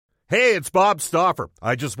Hey, it's Bob Stauffer.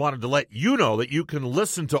 I just wanted to let you know that you can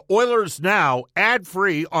listen to Oilers Now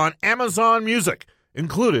ad-free on Amazon Music,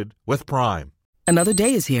 included with Prime. Another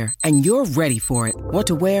day is here, and you're ready for it. What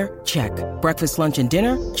to wear? Check. Breakfast, lunch, and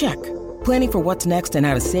dinner? Check. Planning for what's next and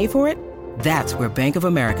how to save for it? That's where Bank of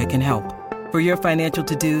America can help. For your financial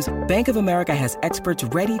to-dos, Bank of America has experts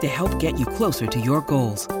ready to help get you closer to your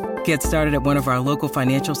goals. Get started at one of our local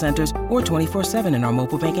financial centers or 24/7 in our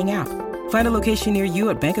mobile banking app. Find a location near you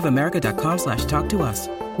at bankofamerica.com/talktous.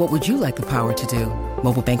 What would you like the power to do?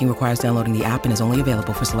 Mobile banking requires downloading the app and is only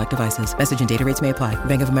available for select devices. Message and data rates may apply.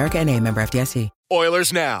 Bank of America N.A., member FDIC.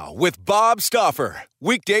 Oilers Now with Bob Stauffer.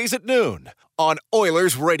 Weekdays at noon on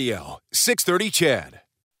Oilers Radio, 630 CHED.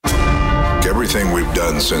 Everything we've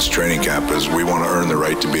done since training camp is we want to earn the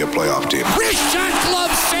right to be a playoff team. Wrist shot,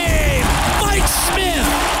 glove save! Mike Smith,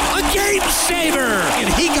 a game saver! And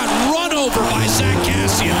he got run over by Zach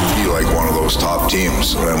Kassian. Be like one of those top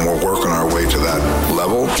teams, and we're working our way to that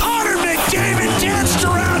level. Connor McDavid danced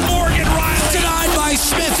around Morgan Riley. Denied by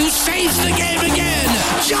Smith, who saves the game again.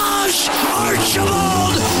 Josh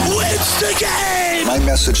Archibald wins the game! My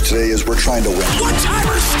message today is we're trying to win.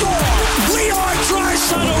 One-timer score! Leon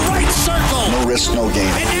Draisaitl, right circle! No risk, no gain.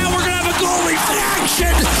 And now we're going to have a goalie in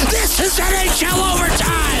action! This is NHL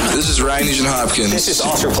overtime! This is Ryan Nugent-Hopkins. This is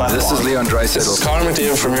Oscar Platt. This is Leon Draisaitl. This is Connor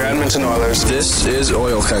McDavid from your Edmonton Oilers. This is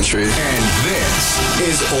Oil Country. And this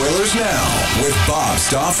is Oilers Now with Bob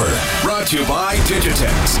Stauffer. Brought to you by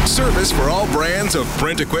Digitex. Service for all brands of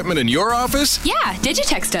print equipment in your office? Yeah,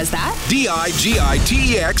 Digitex does that. digitex.ca.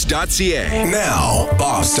 Now,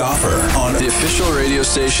 Bob Stauffer on the official radio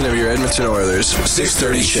station of your Edmonton Oilers,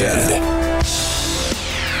 630 CHED.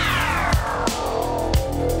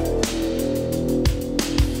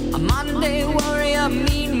 A Monday warrior,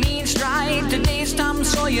 mean stride. Today's Tom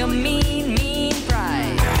Sawyer, mean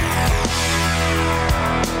pride.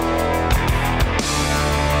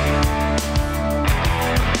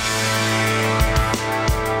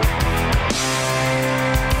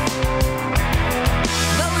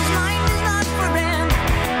 Though his mind is not for him,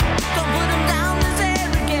 don't put him down as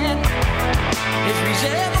arrogant. His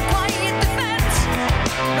reserve a quiet defense,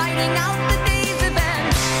 writing out the day's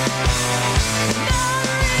events.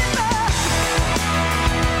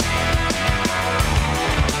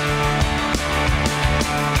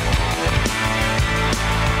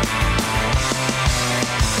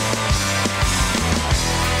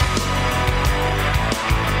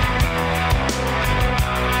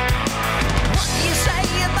 What do you say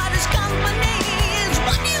about his company? Is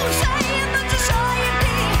what do you say about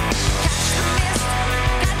society? Catch the mist,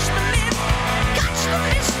 catch the myth, catch the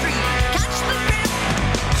mystery, catch the drift.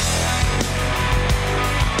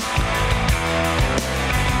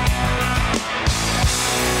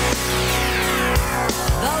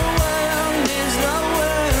 The world is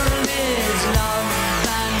love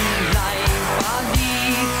and life are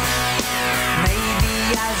deep. Maybe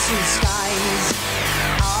as his skies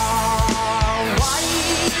are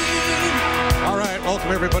wide. All right,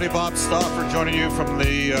 welcome everybody. Bob Stauffer joining you from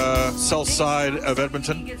the south side of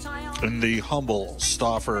Edmonton in the humble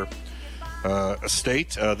Stauffer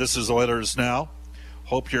estate. This is Oilers Now.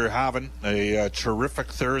 Hope you're having a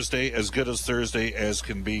terrific Thursday, as good as Thursday as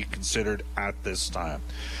can be considered at this time.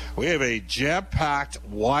 We have a jam-packed,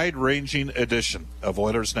 wide-ranging edition of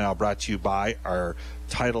Oilers Now, brought to you by our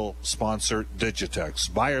title sponsor,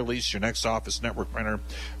 Digitex. Buy or lease your next office network printer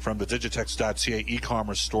from the Digitex.ca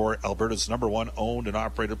e-commerce store, Alberta's #1 owned and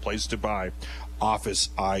operated place to buy office,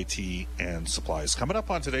 IT, and supplies. Coming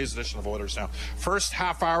up on today's edition of Oilers Now, first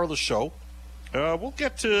half hour of the show, we'll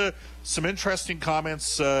get to some interesting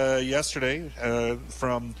comments yesterday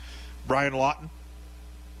from Brian Lawton,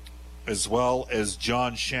 as well as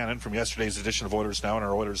John Shannon from yesterday's edition of Oilers Now in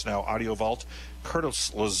our Oilers Now audio vault.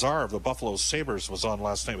 Curtis Lazar of the Buffalo Sabres was on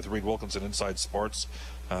last night with Reed Wilkinson Inside Sports.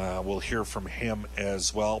 We'll hear from him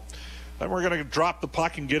as well. Then we're going to drop the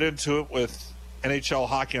puck and get into it with NHL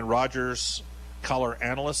Hockey and Rogers color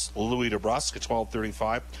analyst Louis DeBrusque at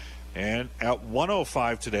 12:35. And at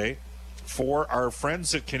 1:05 today, for our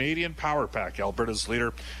friends at Canadian Power Pack, Alberta's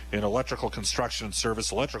leader in electrical construction and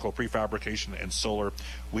service, electrical prefabrication, and solar,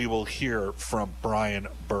 we will hear from Brian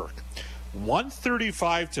Burke.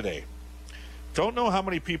 1:35 today. Don't know how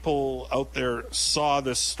many people out there saw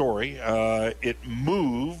this story. It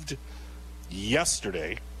moved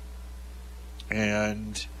yesterday,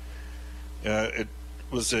 and it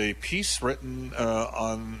was a piece written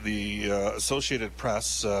on the Associated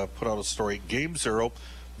Press, put out a story, Game Zero,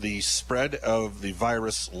 the spread of the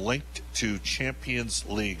virus linked to Champions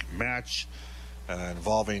League match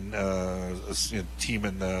involving a team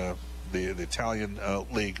in the Italian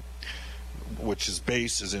league. which his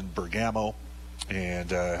base is in Bergamo,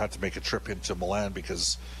 and had to make a trip into Milan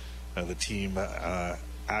because the team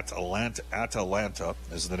Atalanta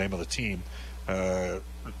is the name of the team.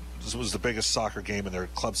 This was the biggest soccer game in their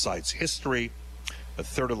club side's history. A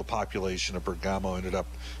third of the population of Bergamo ended up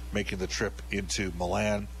making the trip into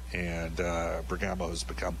Milan, and Bergamo has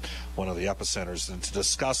become one of the epicenters. And to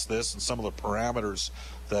discuss this and some of the parameters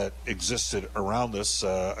that existed around this,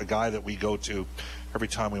 a guy that we go to every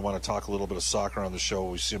time we want to talk a little bit of soccer on the show,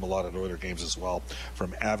 we see him a lot at Oiler games as well,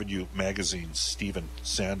 from Avenue Magazine, Stephen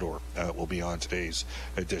Sandor will be on today's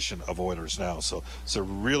edition of Oilers Now. So it's a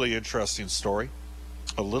really interesting story,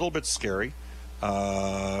 a little bit scary,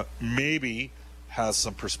 maybe has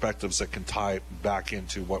some perspectives that can tie back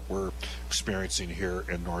into what we're experiencing here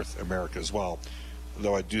in North America as well.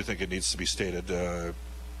 Though I do think it needs to be stated,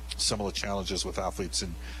 some of the challenges with athletes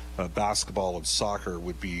in basketball and soccer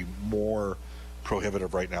would be more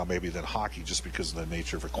prohibitive right now maybe than hockey, just because of the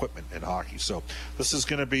nature of equipment in hockey. So this is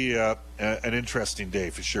going to be an interesting day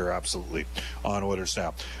for sure, absolutely, on Oilers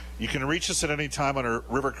Now. You can reach us at any time on our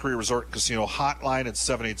River Cree Resort and Casino hotline at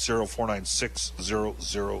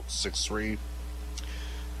 780-496-0063.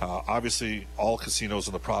 Obviously, all casinos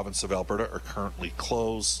in the province of Alberta are currently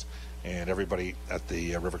closed, and everybody at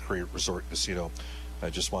the River Cree Resort Casino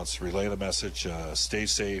just wants to relay the message. Stay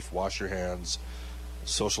safe, wash your hands,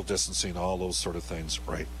 social distancing, all those sort of things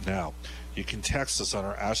right now. You can text us on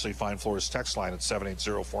our Ashley Fine Floors text line at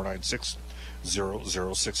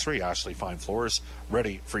 780-496-0063. Ashley Fine Floors,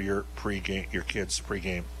 ready for your kids'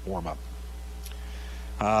 pregame warm-up.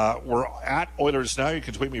 We're at Oilers Now. You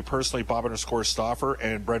can tweet me personally, Bob_Stauffer,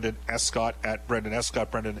 and Brendan Escott at Brendan Escott.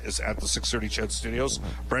 Brendan is at the 630 Ched Studios.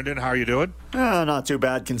 Brendan, how are you doing? Not too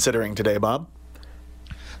bad considering today, Bob.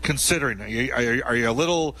 Considering, are you a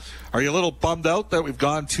little bummed out that we've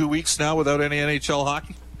gone 2 weeks now without any NHL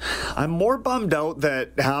hockey? I'm more bummed out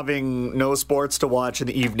that having no sports to watch in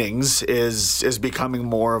the evenings is becoming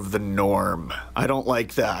more of the norm. I don't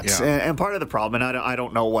like that. Yeah. And part of the problem, and I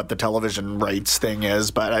don't know what the television rights thing is,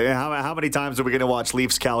 but how many times are we going to watch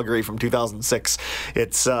Leafs Calgary from 2006?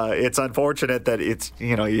 It's unfortunate that it's,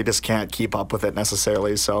 you just can't keep up with it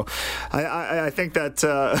necessarily. So I think that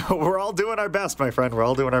we're all doing our best, my friend. We're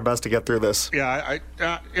all doing our best to get through this. Yeah,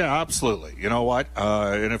 absolutely. You know what?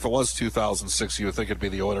 And if it was 2006, you would think it'd be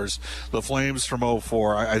the Oilers. The Flames from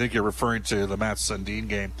 2004, I think you're referring to the Matt Sundin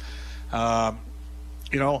game.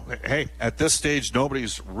 Hey, at this stage,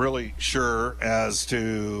 nobody's really sure as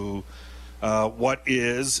to what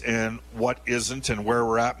is and what isn't and where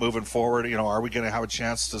we're at moving forward. Are we going to have a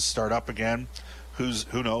chance to start up again?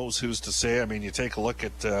 Who knows? Who's to say? I mean, you take a look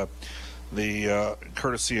at the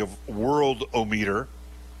courtesy of Worldometer.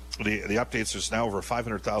 The updates, there's now over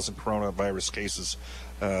 500,000 coronavirus cases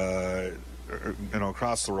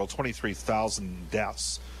across the world, 23,000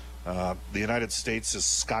 deaths. The United States has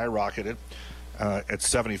skyrocketed at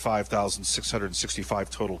 75,665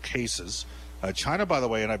 total cases. China, by the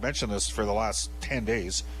way, and I've mentioned this for the last 10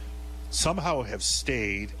 days, somehow have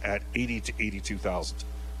stayed at 80 to 82,000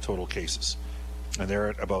 total cases. And they're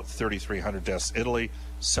at about 3,300 deaths. Italy,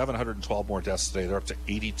 712 more deaths today. They're up to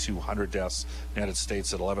 8,200 deaths. United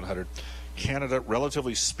States at 1,100. Canada,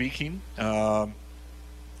 relatively speaking,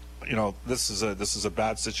 this is a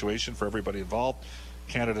bad situation for everybody involved.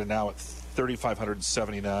 Canada now at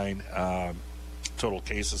 3,579 total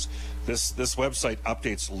cases. This website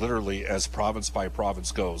updates literally as province by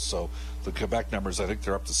province goes. So the Quebec numbers, I think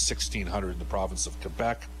they're up to 1,600 in the province of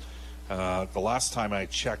Quebec. The last time I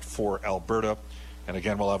checked for Alberta, and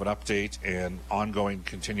again we'll have an update and ongoing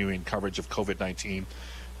continuing coverage of COVID-19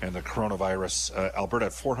 and the coronavirus. Alberta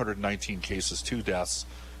had 419 cases, 2 deaths.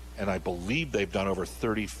 And I believe they've done over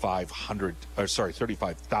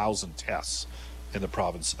 35,000 tests in the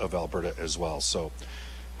province of Alberta as well. So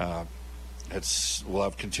we'll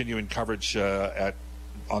have continuing coverage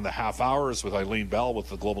on the half hours with Eileen Bell with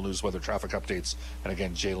the Global News Weather Traffic Updates. And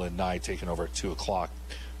again, Jalen Nye taking over at 2 o'clock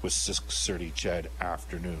with 6:30 Ched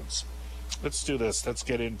afternoons. Let's do this. Let's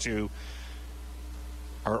get into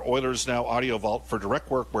our Oilers Now audio vault for direct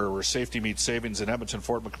workwear, where safety meets savings in Edmonton,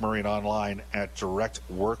 Fort McMurray, and online at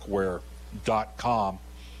directworkwear.com.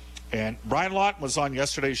 And Brian Lawton was on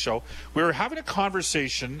yesterday's show. We were having a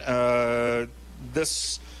conversation,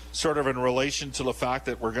 this sort of in relation to the fact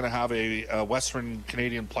that we're going to have a Western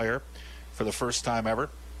Canadian player for the first time ever,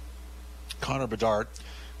 Connor Bedard,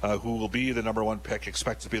 who will be the number 1 pick,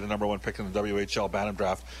 expected to be the number 1 pick in the WHL Bantam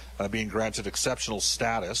Draft, being granted exceptional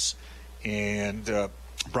status. And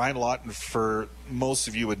Brian Lawton, for most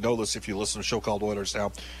of you would know this if you listen to a show called Oilers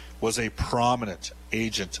Now, was a prominent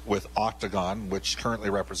agent with Octagon, which currently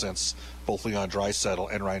represents both Leon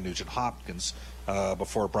Draisaitl and Ryan Nugent-Hopkins,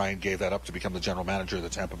 before Brian gave that up to become the general manager of the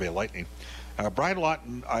Tampa Bay Lightning. Brian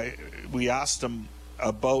Lawton, we asked him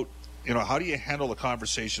about, how do you handle the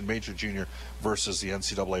conversation, Major Junior versus the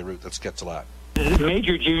NCAA route? Let's get to that.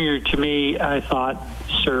 Major Junior, to me, I thought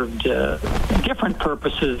served different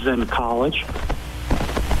purposes than college.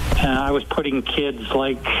 I was putting kids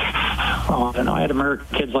like, I had American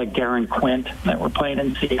kids like Darren Quint that were playing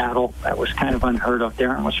in Seattle. That was kind of unheard of.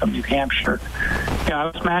 Darren was from New Hampshire. I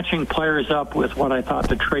was matching players up with what I thought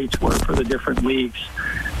the traits were for the different leagues.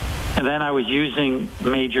 And then I was using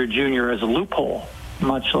Major Junior as a loophole,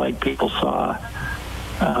 much like people saw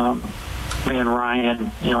Van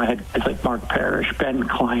Ryan. I had kids like Mark Parrish, Ben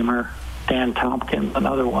Clymer, Dan Tompkins,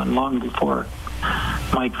 another one long before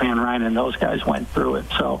Mike Van Ryn and those guys went through it.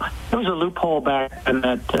 So there was a loophole back then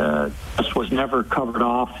that just was never covered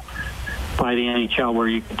off by the NHL, where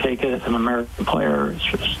you could take it as an American player,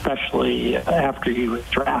 especially after he was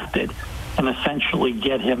drafted, and essentially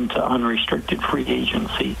get him to unrestricted free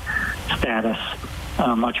agency status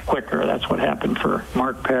much quicker. That's what happened for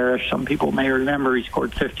Mark Parrish. Some people may remember he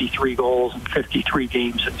scored 53 goals in 53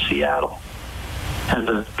 games in Seattle as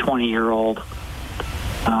a 20-year-old.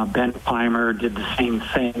 Ben Clymer did the same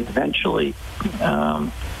thing. Eventually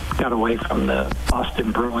got away from the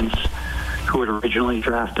Boston Bruins, who had originally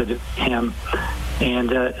drafted him.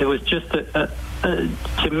 And it was just, to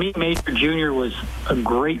me, Major Junior was a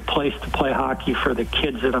great place to play hockey for the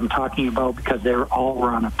kids that I'm talking about, because they all were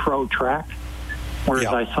on a pro track. Whereas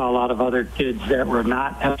I saw a lot of other kids that were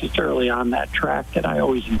not necessarily on that track that I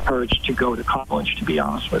always encouraged to go to college, to be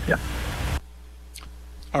honest with you.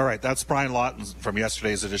 All right, that's Brian Lawton from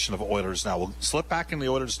yesterday's edition of Oilers Now. We'll slip back in the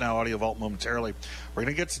Oilers Now audio vault momentarily. We're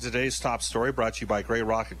going to get to today's top story, brought to you by Grey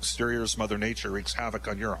Rock Exteriors. Mother Nature wreaks havoc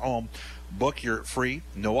on your home. Book your free,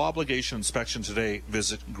 no-obligation inspection today.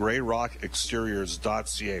 Visit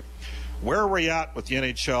greyrockexteriors.ca. Where are we at with the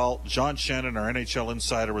NHL? John Shannon, our NHL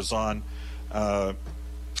insider, was on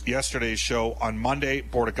yesterday's show. On Monday,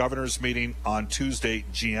 Board of Governors meeting. On Tuesday,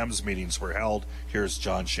 GM's meetings were held. Here's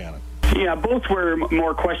John Shannon. Yeah, both were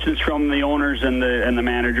more questions from the owners and the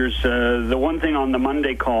managers. The one thing on the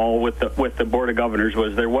Monday call with the Board of Governors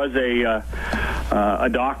was there was a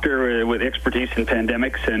doctor with expertise in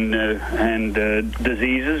pandemics and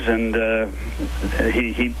diseases, and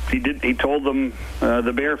he told them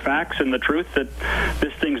the bare facts and the truth that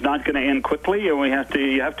this thing's not going to end quickly, and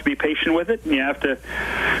you have to be patient with it, and you have to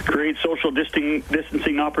create social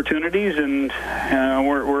distancing opportunities, and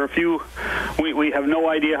we're a few. We have no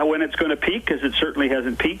idea when it's going to peak, because it certainly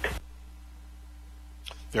hasn't peaked.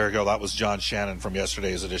 There you go. That was John Shannon from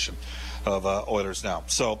yesterday's edition of Oilers Now.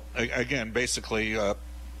 So, again, basically,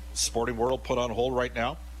 sporting world put on hold right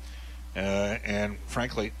now, and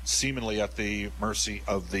frankly, seemingly at the mercy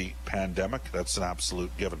of the pandemic. That's an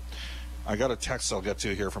absolute given. I got a text I'll get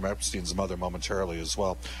to here from Epstein's mother momentarily as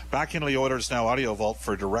well. Back into the Oilers Now audio vault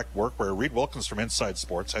for direct work, where Reed Wilkins from Inside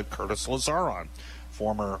Sports had Curtis Lazar on,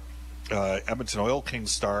 former Edmonton Oil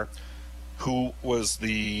Kings star, who was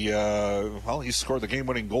he scored the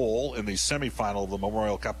game-winning goal in the semifinal of the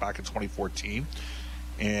Memorial Cup back in 2014.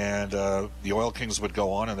 And the Oil Kings would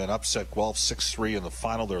go on and then upset Guelph 6-3 in the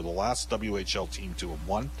final. They're the last WHL team to have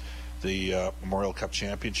won the Memorial Cup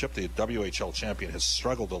championship. The WHL champion has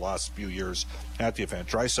struggled the last few years at the event.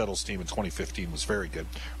 Draisaitl's team in 2015 was very good.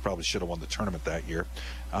 Probably should have won the tournament that year.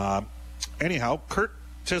 Anyhow,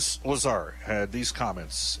 Curtis Lazar had these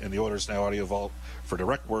comments in the Oilers Now audio vault for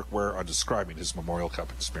direct workwear on describing his Memorial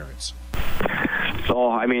Cup experience. So,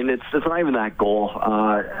 I mean, it's not even that goal.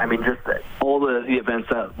 I mean, just all the events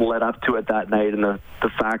that led up to it that night, and the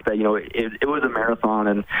fact that, it was a marathon.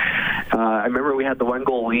 And I remember we had the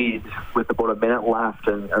 1-goal lead with about a minute left,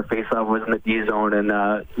 and our faceoff was in the D zone, and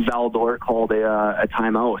Valdor called a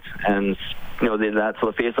timeout. And so the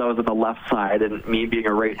faceoff was on the left side, and me being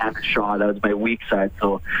a right-handed shot, that was my weak side.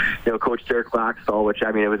 So, Coach Derek Laxall, which,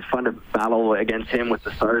 I mean, it was fun to battle against him with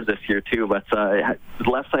the Stars this year too. But the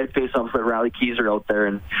left side faceoff with Riley Keyser out there,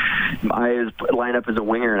 and I was lined up as a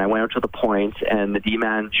winger, and I went out to the point, and the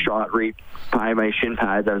D-man shot right by my shin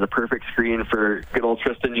pads. That was a perfect screen for good old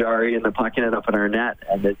Tristan Jarry, and the puck ended up in our net.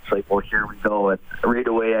 And it's like, well, here we go. And right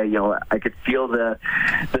away, I could feel the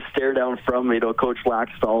stare down from Coach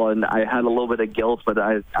Laxall, and I had a little bit of guilt, but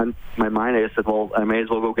on my mind, I said, well, I may as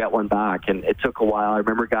well go get one back. And it took a while. I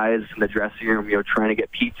remember guys in the dressing room, trying to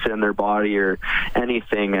get pizza in their body or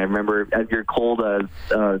anything. I remember Edgar Cole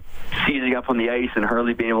seizing up on the ice and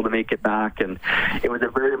hardly being able to make it back. And it was a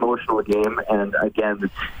very emotional game. And again,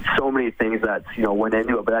 so many things that went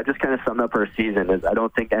into it. But that just kind of summed up our season. I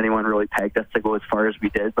don't think anyone really pegged us to go as far as we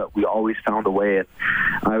did, but we always found a way. And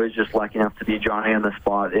I was just lucky enough to be Johnny on the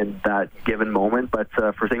spot in that given moment. But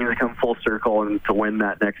for things to come full circle and to win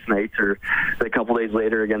that next night or a couple days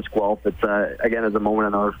later against Guelph, it's again is a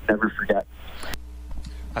moment I'll never forget.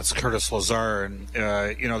 That's Curtis Lazar. And,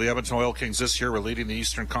 the Edmonton Oil Kings this year were leading the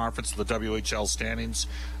Eastern Conference of the WHL standings.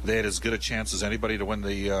 They had as good a chance as anybody to win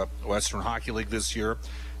the Western Hockey League this year.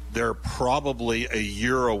 They're probably a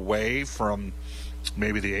year away from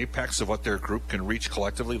maybe the apex of what their group can reach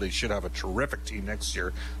collectively. They should have a terrific team next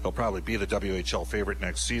year. They'll probably be the WHL favorite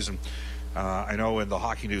next season. I know in the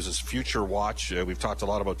Hockey News' Future Watch, we've talked a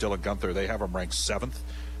lot about Dylan Guenther. They have him ranked 7th.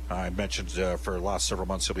 I mentioned for the last several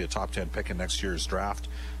months he'll be a top 10 pick in next year's draft.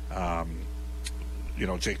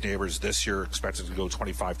 Jake Neighbors this year expected to go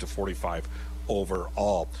 25 to 45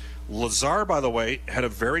 overall. Lazar, by the way, had a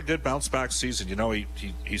very good bounce-back season.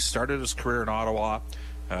 He started his career in Ottawa,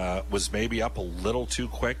 was maybe up a little too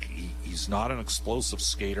quick. He's not an explosive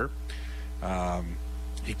skater.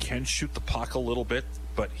 He can shoot the puck a little bit,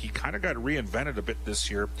 but he kind of got reinvented a bit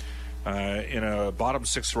this year in a bottom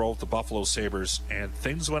 6 role with the Buffalo Sabres, and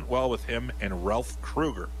things went well with him and Ralph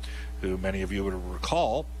Kruger, who many of you would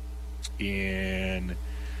recall in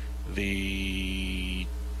the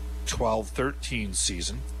 12-13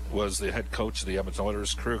 season was the head coach of the Edmonton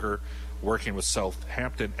Oilers. Kruger working with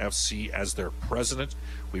Southampton FC as their president.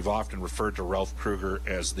 We've often referred to Ralph Kruger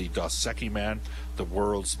as the Dos Equis man, the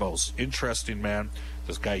world's most interesting man.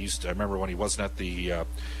 This guy I remember when he wasn't at we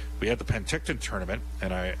had the Penticton tournament,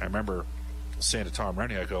 and I remember saying to Tom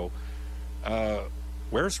Rennie, I go,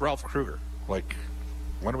 where's Ralph Kruger? Like,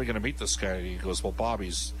 when are we going to meet this guy? And he goes, well, Bob,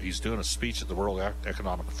 he's doing a speech at the World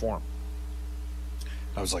Economic Forum.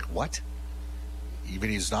 I was like, what?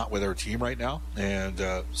 Even he's not with our team right now? And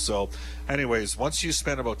so anyways, once you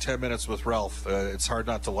spend about 10 minutes with Ralph, it's hard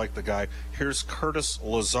not to like the guy. Here's Curtis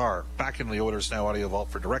Lazar back in the Oilers Now Audio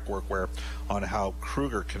Vault for direct workwear on how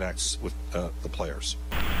Kruger connects with the players.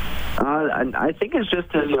 I think it's just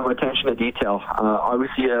attention to detail.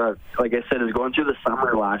 Obviously, like I said, going through the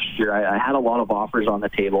summer last year, I had a lot of offers on the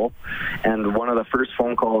table, and one of the first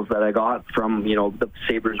phone calls that I got from the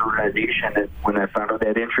Sabres organization when I found out they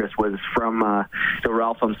had interest was from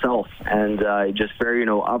Ralph himself, and just very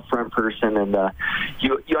upfront person, and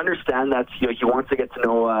you understand that he wants to get to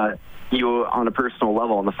know you on a personal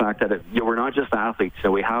level, and the fact that we're not just athletes.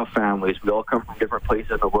 We have families. We all come from different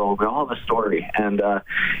places in the world. We all have a story, and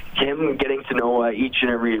him getting to know each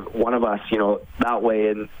and every one of us, that way,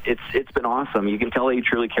 and it's been awesome. You can tell he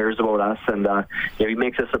truly cares about us, and he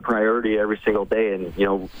makes us a priority every single day. And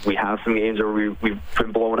we have some games where we've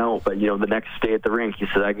been blown out, but the next day at the rink, he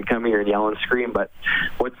said, I can come here and yell and scream, but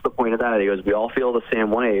what's the point of that? He goes, we all feel the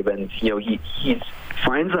same way, and he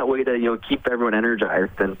finds that way to keep everyone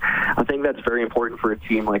energized, and I think that's very important for a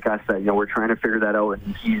team like us that we're trying to figure that out,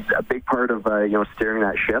 and he's a big part of steering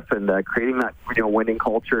that ship and creating that winning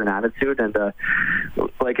culture and attitude. And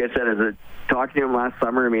like I said, talking to him last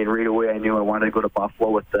summer, right away I knew I wanted to go to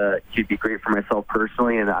Buffalo. He'd be great for myself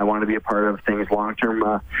personally, and I want to be a part of things long term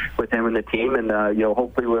with him and the team, and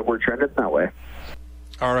hopefully we're trending that way.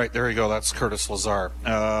 All right, there you go. That's Curtis Lazar.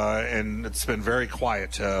 And it's been very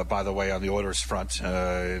quiet, by the way, on the Oilers front.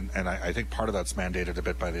 And I think part of that's mandated a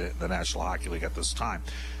bit by the National Hockey League at this time.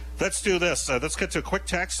 Let's do this. Let's get to a quick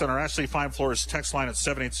text on our Ashley Fine Floors text line at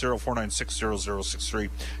 780-496-0063.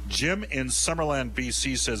 Jim in Summerland,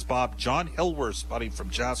 BC says, Bob, John Hillworth, buddy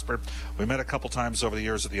from Jasper. We met a couple times over the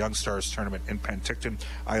years at the Young Stars tournament in Penticton.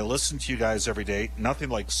 I listen to you guys every day. Nothing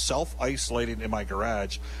like self-isolating in my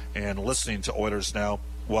garage and listening to Oilers Now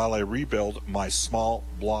while I rebuild my small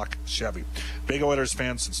block Chevy. Big Oilers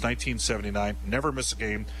fan since 1979. Never miss a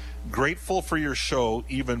game. Grateful for your show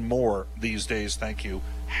even more these days. Thank you.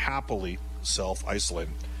 Happily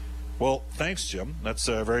self-isolating. Well, thanks, Jim. That's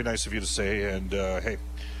very nice of you to say. And hey,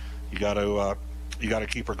 you got to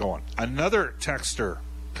keep her going. Another texter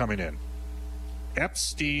coming in.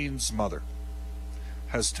 Epstein's mother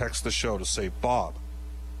has texted the show to say, Bob,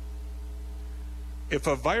 if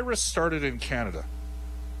a virus started in Canada,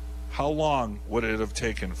 how long would it have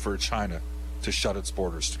taken for China to shut its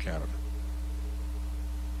borders to Canada?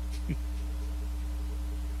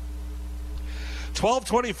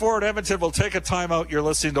 12:24 at Edmonton. We'll take a timeout. You're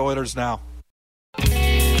listening to Oilers Now.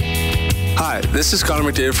 Hi, this is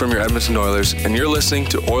Connor McDavid from your Edmonton Oilers, and you're listening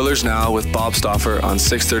to Oilers Now with Bob Stauffer on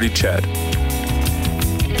 630 CHED.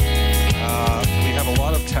 We have a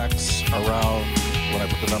lot of texts around when I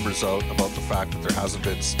put the numbers out about the fact that there hasn't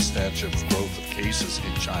been substantive growth of cases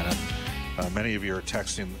in China. Many of you are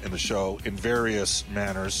texting in the show in various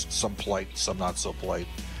manners, some polite, some not so polite.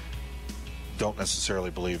 Don't necessarily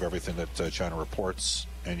believe everything that China reports,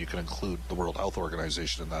 and you can include the World Health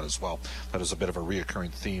Organization in that as well. That is a bit of a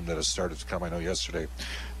reoccurring theme that has started to come. I know yesterday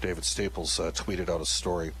David Staples tweeted out a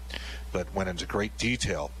story that went into great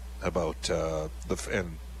detail about the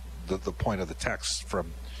point of the text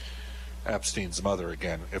from Epstein's mother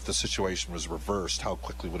again. If the situation was reversed, how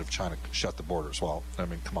quickly would have China shut the borders? Well, I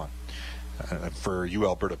mean, come on. And for you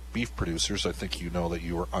Alberta beef producers, I think you know that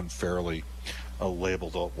you were unfairly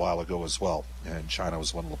labeled a while ago as well. And China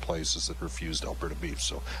was one of the places that refused Alberta beef.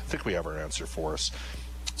 So I think we have our answer for us.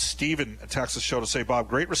 Stephen texts the show to say, Bob,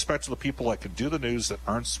 great respect to the people that can do the news that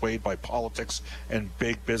aren't swayed by politics and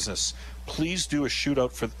big business. Please do a shout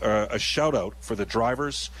out for the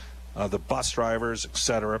drivers, the bus drivers,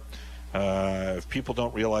 etc. If people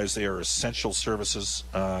don't realize they are essential services,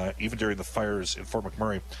 even during the fires in Fort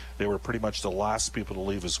McMurray, they were pretty much the last people to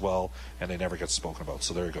leave as well, and they never get spoken about.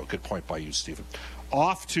 So there you go. Good point by you, Stephen.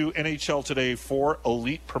 Off to NHL today for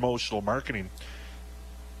Elite Promotional Marketing.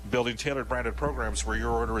 Building tailored branded programs where your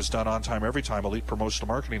order is done on time every time. Elite Promotional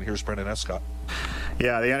Marketing. Here's Brendan Escott.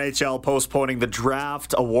 Yeah, the NHL postponing the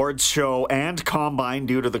draft, awards show, and combine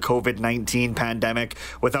due to the COVID-19 pandemic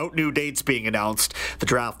without new dates being announced. The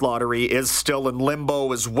draft lottery is still in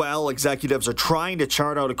limbo as well. Executives are trying to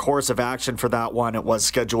chart out a course of action for that one. It was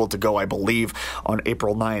scheduled to go, I believe, on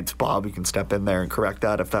April 9th. Bob, you can step in there and correct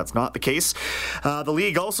that if that's not the case. The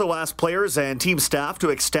league also asked players and team staff to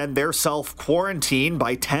extend their self-quarantine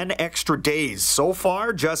by 10 extra days. So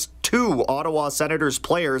far, just 2 Ottawa Senators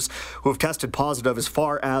players who have tested positive. As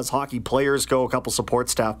far as hockey players go, a couple support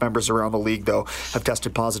staff members around the league, though, have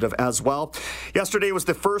tested positive as well. Yesterday was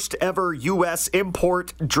the first ever U.S.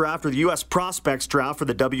 import draft, or the U.S. prospects draft for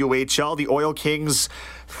the WHL. The Oil Kings'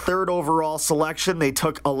 3rd overall selection. They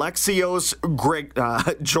took Alexios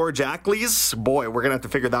Georgaklis. Boy, we're going to have to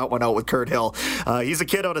figure that one out with Kurt Hill. He's a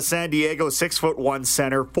kid out of San Diego, 6'1"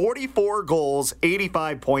 center, 44 goals,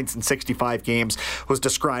 85 points in 65 games, was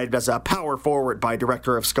described as a power forward by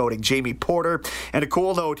Director of Scouting Jamie Porter. And a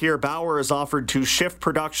cool note here, Bauer is offered to shift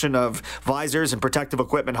production of visors and protective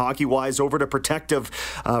equipment hockey-wise over to protective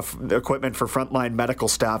equipment for frontline medical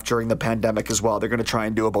staff during the pandemic as well. They're going to try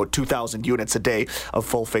and do about 2,000 units a day of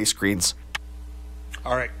full face screens.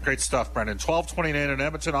 All right, great stuff, Brendan. 12:29 in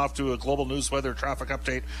Edmonton, off to a global news weather traffic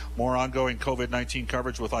update. More ongoing COVID-19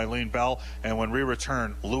 coverage with Eileen Bell. And when we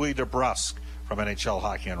return, Louis DeBrusque from NHL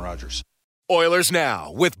Hockey and Rogers. Oilers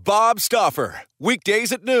Now with Bob Stauffer.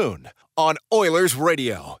 Weekdays at noon on Oilers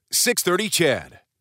Radio, 630 CHED.